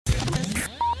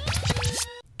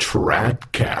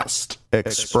TRADCAST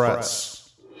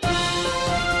Express.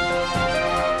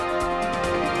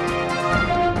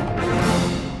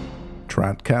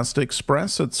 TRADCAST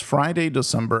Express, it's Friday,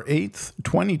 December 8th,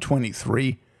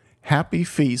 2023. Happy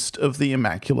Feast of the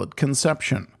Immaculate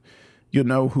Conception. You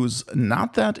know who's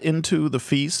not that into the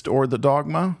feast or the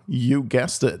dogma? You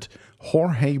guessed it,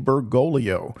 Jorge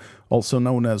Bergoglio, also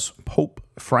known as Pope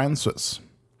Francis.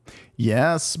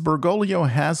 Yes, Bergoglio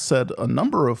has said a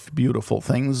number of beautiful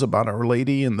things about Our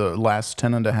Lady in the last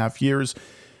 10.5 years,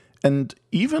 and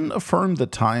even affirmed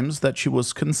at times that she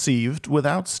was conceived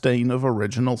without stain of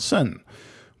original sin.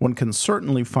 One can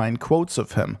certainly find quotes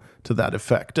of him to that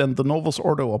effect, and the Novus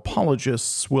Ordo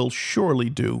apologists will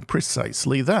surely do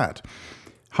precisely that.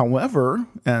 However,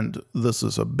 and this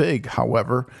is a big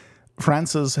however,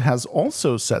 Francis has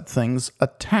also said things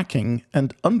attacking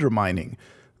and undermining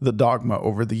the dogma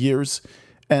over the years,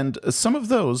 and some of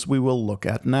those we will look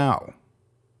at now.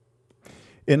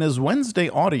 In his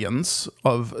Wednesday audience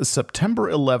of September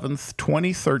 11th,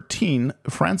 2013,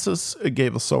 Francis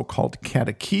gave a so-called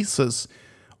catechesis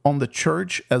on the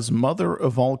Church as Mother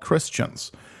of all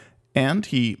Christians, and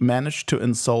he managed to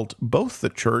insult both the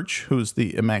Church, who's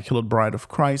the Immaculate Bride of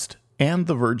Christ, and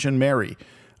the Virgin Mary,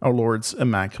 our Lord's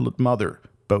Immaculate Mother,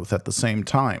 both at the same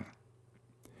time.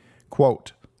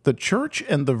 Quote, "The Church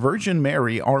and the Virgin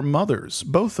Mary are mothers,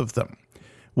 both of them.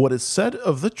 What is said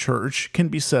of the Church can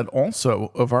be said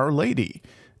also of Our Lady,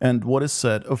 and what is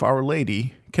said of Our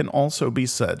Lady can also be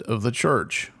said of the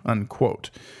Church,"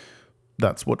 unquote.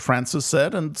 That's what Francis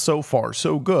said, and so far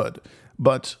so good.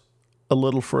 But a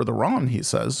little further on he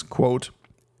says, quote,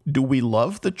 "Do we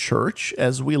love the Church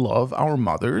as we love our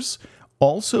mothers,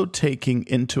 also taking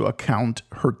into account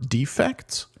her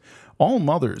defects? All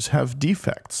mothers have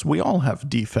defects. We all have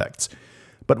defects.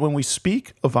 But when we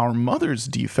speak of our mother's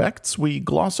defects, we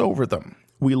gloss over them.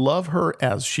 We love her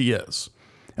as she is.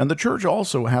 And the Church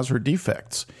also has her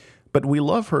defects, but we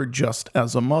love her just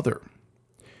as a mother.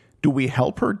 Do we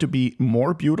help her to be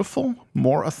more beautiful,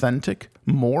 more authentic,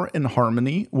 more in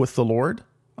harmony with the Lord?"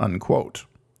 Unquote.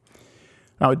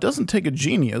 Now, it doesn't take a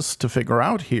genius to figure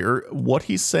out here what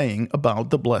he's saying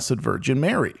about the Blessed Virgin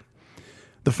Mary.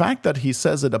 The fact that he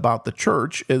says it about the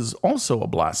Church is also a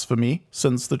blasphemy,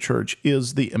 since the Church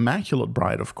is the Immaculate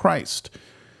Bride of Christ.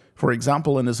 For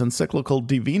example, in his encyclical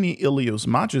Divini Ilius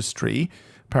Magistri,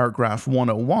 paragraph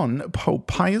 101, Pope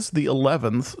Pius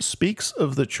XI speaks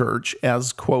of the Church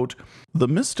as, quote, "the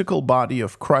mystical body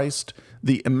of Christ,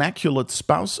 the immaculate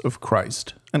spouse of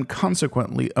Christ, and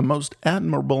consequently a most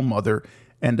admirable mother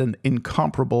and an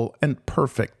incomparable and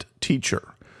perfect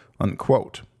teacher,"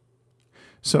 unquote.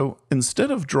 So instead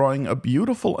of drawing a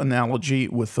beautiful analogy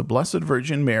with the Blessed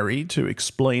Virgin Mary to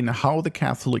explain how the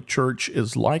Catholic Church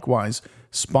is likewise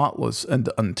spotless and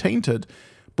untainted,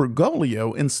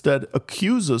 Bergoglio instead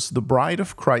accuses the Bride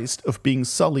of Christ of being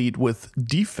sullied with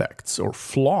defects or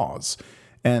flaws,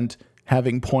 and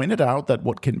having pointed out that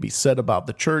what can be said about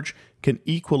the Church can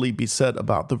equally be said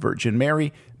about the Virgin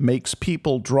Mary, makes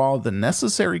people draw the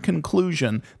necessary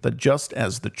conclusion that just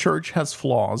as the Church has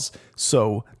flaws,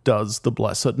 so does the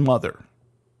Blessed Mother.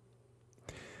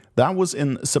 That was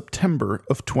in September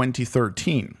of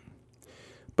 2013.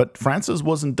 But Francis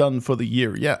wasn't done for the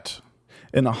year yet.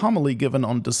 In a homily given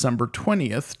on December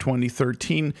 20th,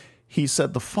 2013, he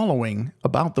said the following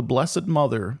about the Blessed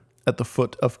Mother at the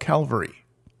foot of Calvary.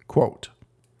 Quote,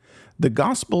 "The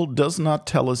Gospel does not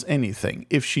tell us anything,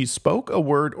 if she spoke a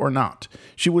word or not.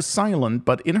 She was silent,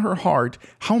 but in her heart,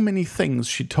 how many things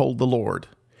she told the Lord.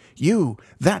 You,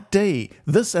 that day,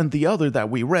 this and the other that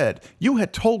we read, you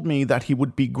had told me that he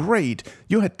would be great.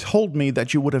 You had told me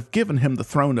that you would have given him the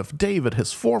throne of David,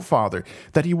 his forefather,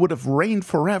 that he would have reigned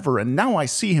forever, and now I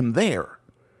see him there.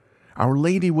 Our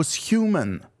Lady was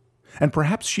human, and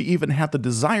perhaps she even had the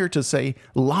desire to say,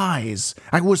 'Lies,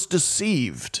 I was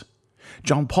deceived.'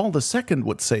 John Paul II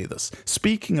would say this,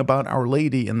 speaking about Our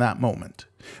Lady in that moment.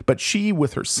 But she,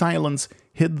 with her silence,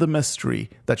 hid the mystery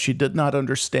that she did not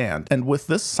understand, and with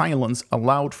this silence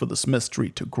allowed for this mystery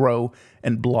to grow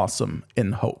and blossom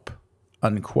in hope."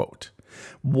 Unquote.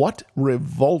 What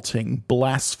revolting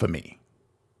blasphemy.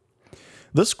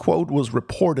 This quote was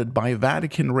reported by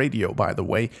Vatican Radio, by the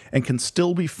way, and can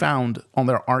still be found on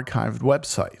their archived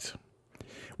website.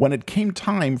 When it came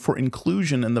time for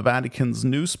inclusion in the Vatican's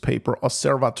newspaper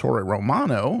Osservatore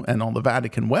Romano and on the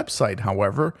Vatican website,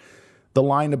 however, the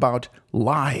line about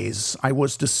 "lies, I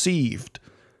was deceived"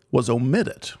 was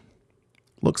omitted.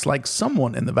 Looks like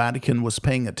someone in the Vatican was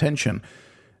paying attention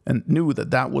and knew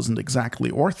that that wasn't exactly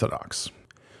orthodox.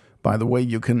 By the way,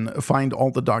 you can find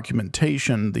all the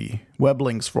documentation, the web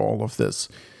links for all of this,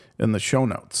 in the show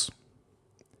notes.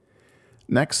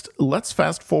 Next, let's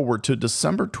fast forward to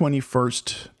December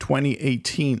 21st,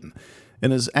 2018.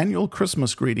 In his annual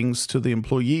Christmas greetings to the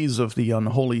employees of the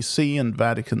Unholy See and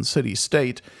Vatican City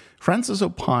State, Francis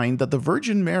opined that the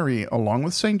Virgin Mary, along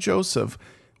with St. Joseph,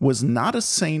 was not a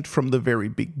saint from the very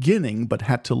beginning, but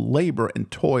had to labor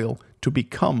and toil to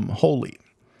become holy.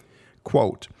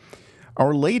 Quote,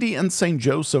 "Our Lady and St.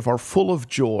 Joseph are full of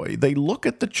joy. They look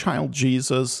at the child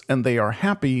Jesus, and they are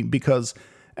happy because,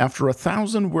 after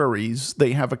 1,000 worries,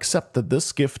 they have accepted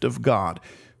this gift of God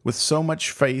with so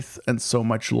much faith and so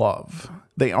much love.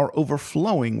 They are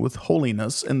overflowing with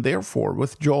holiness and therefore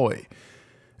with joy.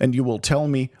 And you will tell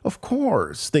me, of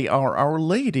course, they are Our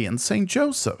Lady and St.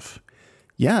 Joseph.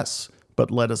 Yes,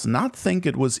 but let us not think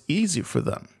it was easy for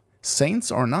them.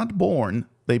 Saints are not born,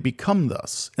 they become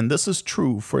thus, and this is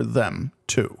true for them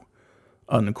too."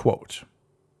 Unquote.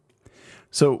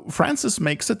 So Francis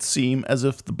makes it seem as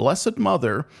if the Blessed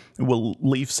Mother, we'll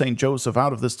leave St. Joseph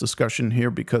out of this discussion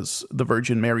here because the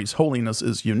Virgin Mary's holiness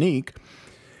is unique,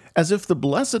 as if the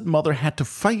Blessed Mother had to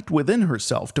fight within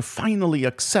herself to finally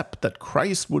accept that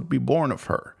Christ would be born of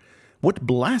her. What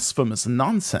blasphemous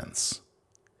nonsense!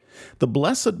 The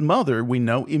Blessed Mother, we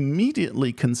know,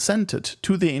 immediately consented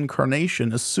to the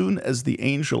incarnation as soon as the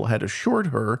angel had assured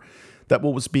her that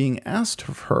what was being asked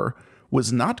of her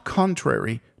was not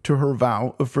contrary to her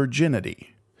vow of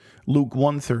virginity. Luke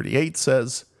 1:38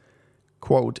 says,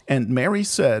 quote, "And Mary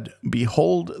said,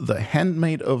 Behold, the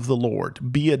handmaid of the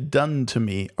Lord, be it done to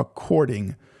me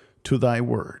according to thy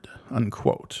word."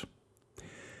 Unquote.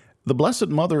 The Blessed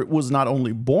Mother was not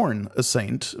only born a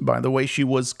saint, by the way, she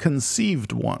was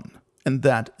conceived one. And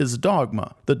that is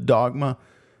dogma, the dogma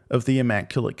of the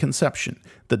Immaculate Conception.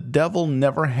 The devil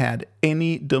never had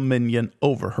any dominion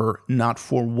over her, not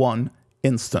for one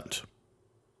instant.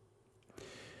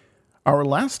 Our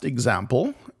last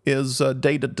example is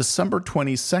dated December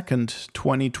 22nd,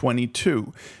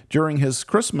 2022. During his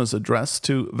Christmas address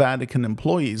to Vatican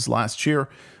employees last year,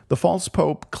 the false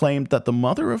pope claimed that the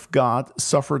Mother of God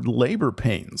suffered labor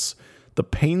pains, the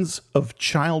pains of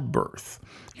childbirth.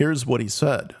 Here's what he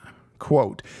said.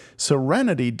 Quote,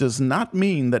 "Serenity does not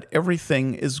mean that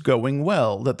everything is going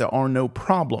well, that there are no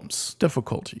problems,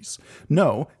 difficulties.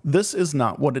 No, this is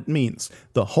not what it means.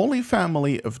 The Holy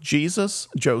Family of Jesus,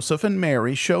 Joseph, and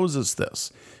Mary shows us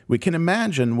this. We can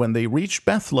imagine when they reached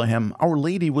Bethlehem, Our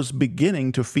Lady was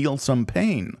beginning to feel some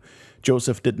pain.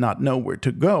 Joseph did not know where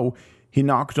to go. He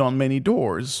knocked on many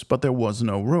doors, but there was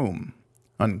no room."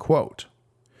 Unquote.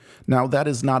 Now, that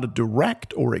is not a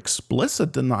direct or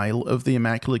explicit denial of the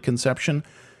Immaculate Conception,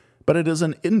 but it is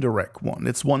an indirect one.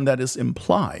 It's one that is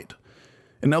implied.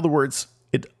 In other words,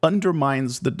 it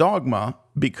undermines the dogma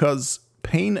because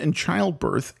pain in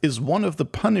childbirth is one of the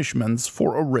punishments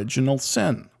for original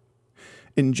sin.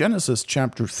 In Genesis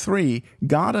chapter 3,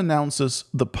 God announces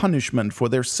the punishment for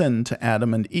their sin to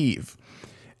Adam and Eve.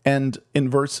 And in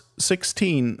verse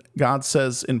 16, God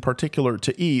says in particular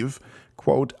to Eve,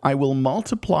 quote, "I will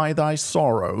multiply thy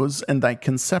sorrows and thy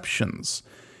conceptions.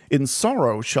 In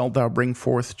sorrow shalt thou bring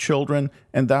forth children,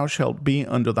 and thou shalt be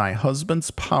under thy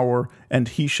husband's power, and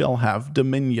he shall have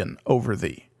dominion over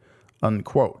thee."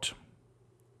 Unquote.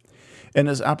 In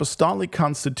his apostolic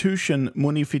constitution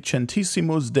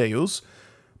Munificentissimus Deus,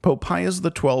 Pope Pius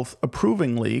XII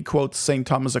approvingly quotes St.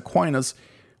 Thomas Aquinas,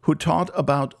 who taught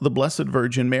about the Blessed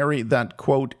Virgin Mary that,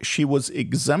 quote, "she was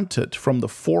exempted from the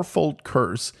fourfold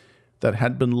curse that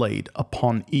had been laid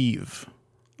upon Eve."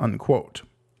 Unquote.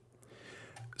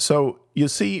 So, you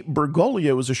see,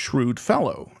 Bergoglio is a shrewd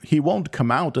fellow. He won't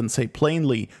come out and say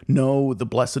plainly, no, the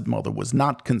Blessed Mother was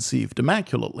not conceived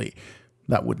immaculately.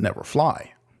 That would never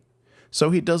fly. So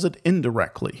he does it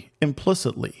indirectly,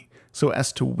 implicitly, so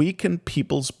as to weaken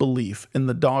people's belief in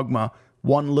the dogma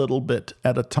one little bit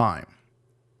at a time.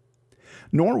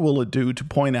 Nor will it do to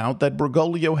point out that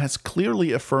Bergoglio has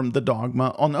clearly affirmed the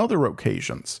dogma on other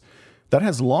occasions. That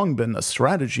has long been a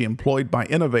strategy employed by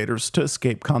innovators to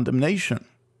escape condemnation.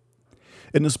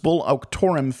 In his bull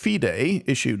Auctorem Fidei,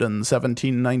 issued in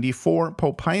 1794,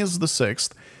 Pope Pius VI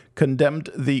condemned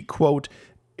the, quote,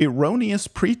 "erroneous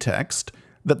pretext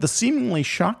that the seemingly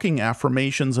shocking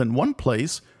affirmations in one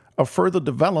place are further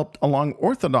developed along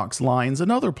orthodox lines in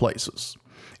other places,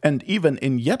 and even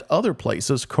in yet other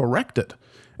places corrected,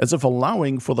 as if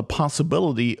allowing for the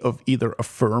possibility of either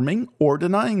affirming or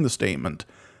denying the statement,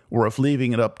 or of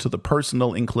leaving it up to the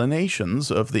personal inclinations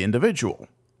of the individual.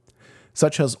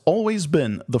 Such has always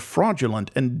been the fraudulent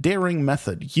and daring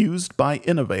method used by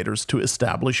innovators to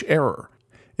establish error.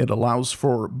 It allows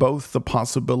for both the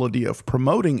possibility of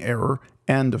promoting error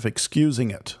and of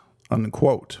excusing it."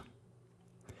 Unquote.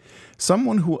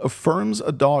 Someone who affirms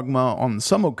a dogma on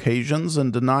some occasions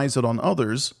and denies it on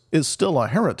others is still a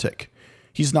heretic.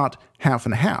 He's not half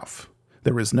and half.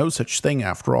 There is no such thing,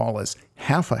 after all, as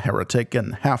half a heretic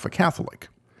and half a Catholic.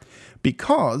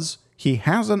 Because he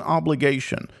has an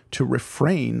obligation to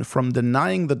refrain from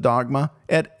denying the dogma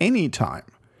at any time.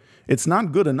 It's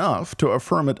not good enough to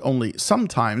affirm it only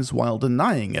sometimes while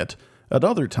denying it at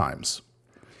other times.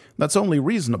 That's only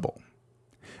reasonable.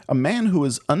 A man who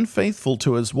is unfaithful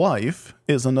to his wife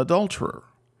is an adulterer.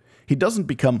 He doesn't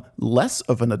become less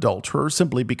of an adulterer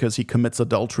simply because he commits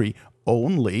adultery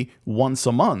only once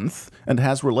a month and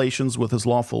has relations with his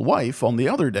lawful wife on the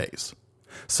other days.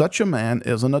 Such a man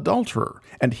is an adulterer,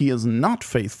 and he is not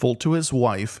faithful to his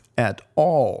wife at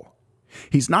all.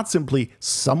 He's not simply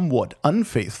somewhat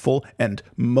unfaithful and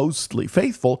mostly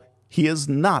faithful, he is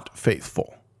not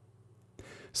faithful.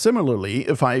 Similarly,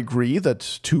 if I agree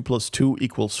that 2 + 2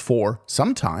 = 4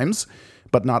 sometimes,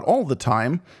 but not all the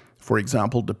time, for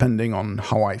example, depending on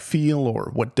how I feel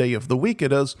or what day of the week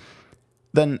it is,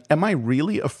 then am I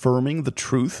really affirming the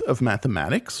truth of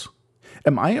mathematics?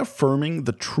 Am I affirming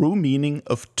the true meaning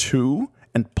of 2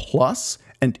 and plus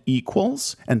and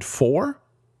equals and 4?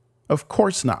 Of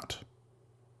course not.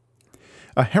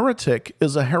 A heretic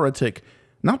is a heretic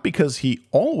not because he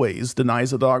always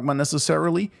denies a dogma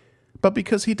necessarily, but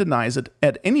because he denies it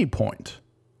at any point.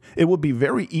 It would be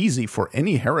very easy for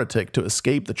any heretic to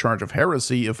escape the charge of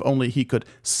heresy if only he could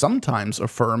sometimes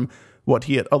affirm what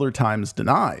he at other times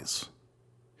denies.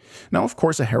 Now, of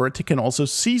course, a heretic can also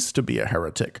cease to be a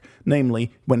heretic,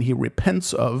 namely when he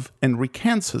repents of and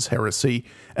recants his heresy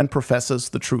and professes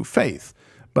the true faith,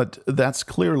 but that's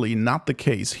clearly not the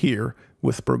case here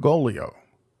with Bergoglio.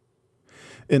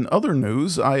 In other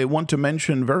news, I want to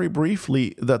mention very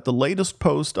briefly that the latest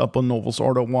post up on Novus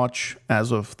Ordo Watch, as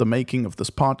of the making of this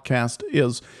podcast,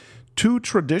 is Too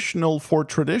Traditional for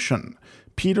Tradition,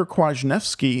 Peter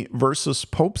Kwasniewski versus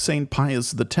Pope St.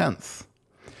 Pius X.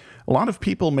 A lot of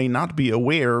people may not be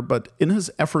aware, but in his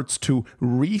efforts to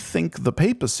rethink the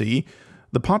papacy,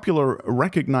 the popular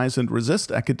Recognize and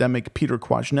Resist academic Peter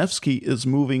Kwasniewski is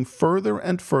moving further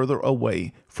and further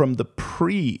away from the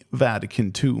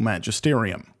pre-Vatican II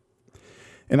magisterium.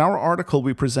 In our article,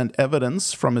 we present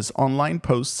evidence from his online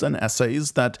posts and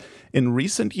essays that in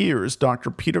recent years,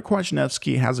 Dr. Peter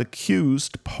Kwasniewski has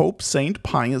accused Pope St.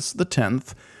 Pius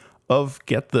X of,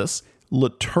 get this,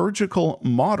 liturgical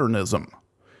modernism.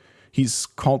 He's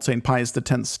called St. Pius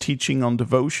X's teaching on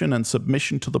devotion and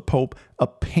submission to the Pope a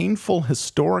painful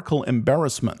historical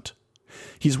embarrassment.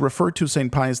 He's referred to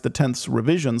St. Pius X's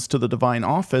revisions to the divine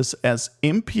office as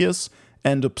impious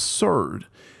and absurd,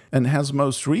 and has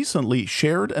most recently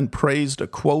shared and praised a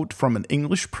quote from an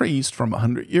English priest from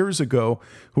 100 years ago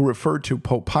who referred to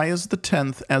Pope Pius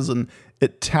X as an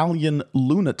Italian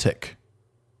lunatic.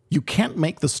 You can't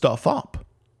make this stuff up.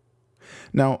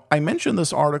 Now, I mention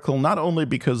this article not only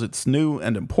because it's new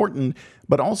and important,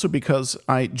 but also because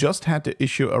I just had to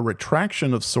issue a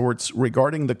retraction of sorts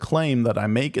regarding the claim that I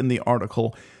make in the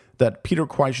article that Peter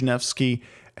Kwasniewski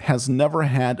has never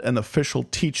had an official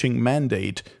teaching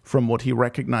mandate from what he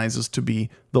recognizes to be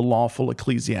the lawful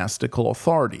ecclesiastical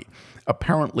authority.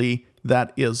 Apparently,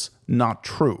 that is not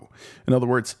true. In other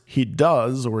words, he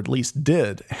does, or at least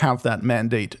did, have that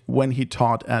mandate when he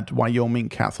taught at Wyoming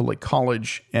Catholic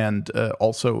College and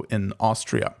also in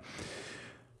Austria.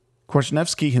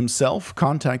 Kwasniewski himself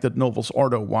contacted Novus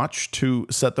Ordo Watch to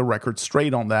set the record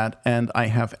straight on that, and I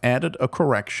have added a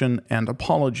correction and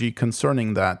apology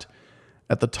concerning that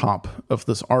at the top of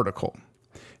this article.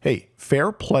 Hey,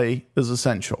 fair play is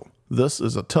essential. This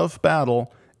is a tough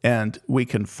battle, and we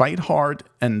can fight hard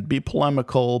and be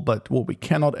polemical, but what we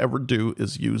cannot ever do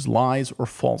is use lies or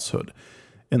falsehood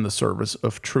in the service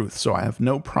of truth. So I have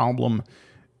no problem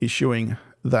issuing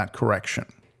that correction.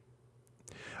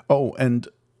 Oh, and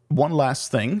one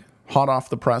last thing, hot off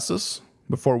the presses,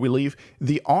 before we leave.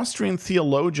 The Austrian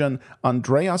theologian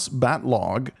Andreas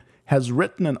Batlogg has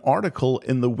written an article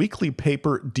in the weekly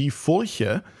paper Die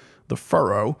Furche, the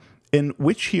Furrow, in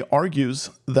which he argues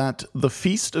that the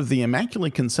Feast of the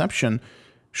Immaculate Conception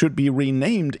should be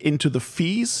renamed into the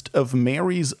Feast of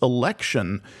Mary's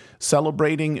Election,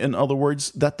 celebrating, in other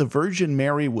words, that the Virgin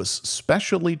Mary was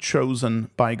specially chosen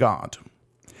by God.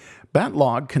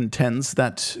 Batlogg contends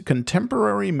that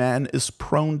contemporary man is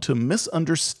prone to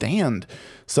misunderstand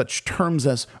such terms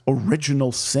as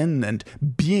original sin and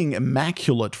being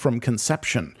immaculate from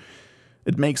conception.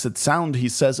 It makes it sound, he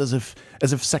says, as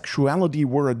if sexuality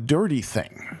were a dirty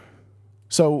thing.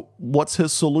 So what's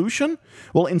his solution?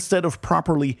 Well, instead of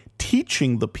properly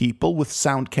teaching the people with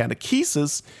sound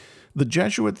catechesis, the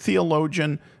Jesuit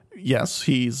theologian, yes,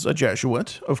 he's a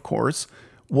Jesuit, of course,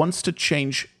 wants to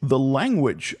change the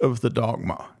language of the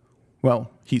dogma.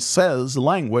 Well, he says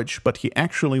language, but he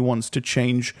actually wants to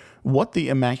change what the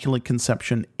Immaculate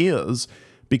Conception is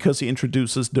because he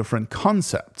introduces different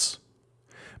concepts.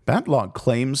 Batlogg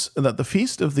claims that the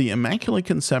Feast of the Immaculate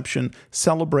Conception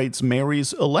celebrates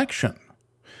Mary's election.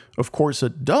 Of course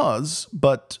it does,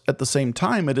 but at the same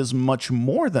time it is much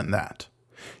more than that.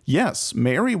 Yes,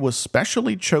 Mary was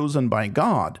specially chosen by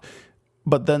God,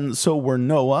 but then so were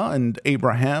Noah and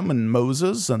Abraham and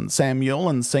Moses and Samuel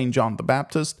and St. John the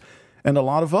Baptist and a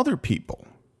lot of other people.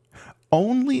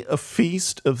 Only a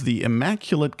feast of the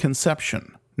Immaculate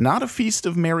Conception, not a feast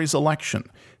of Mary's election,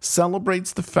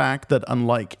 celebrates the fact that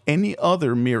unlike any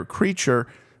other mere creature,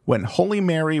 when Holy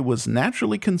Mary was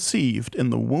naturally conceived in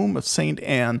the womb of St.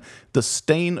 Anne, the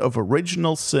stain of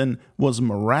original sin was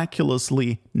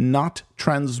miraculously not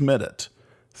transmitted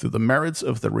through the merits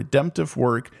of the redemptive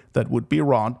work that would be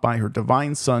wrought by her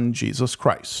divine Son, Jesus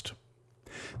Christ.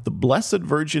 The Blessed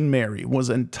Virgin Mary was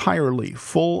entirely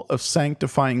full of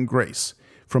sanctifying grace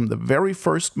from the very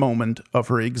first moment of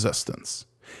her existence,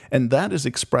 and that is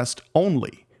expressed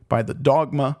only by the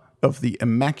dogma of the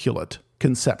Immaculate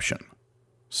Conception.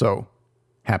 So,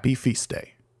 happy feast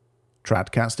day.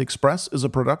 TRADCAST Express is a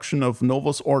production of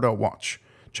Novus Ordo Watch.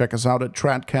 Check us out at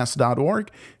tradcast.org,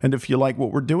 and if you like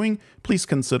what we're doing, please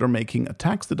consider making a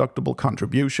tax-deductible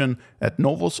contribution at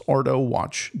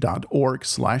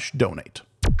novusordowatch.org/donate.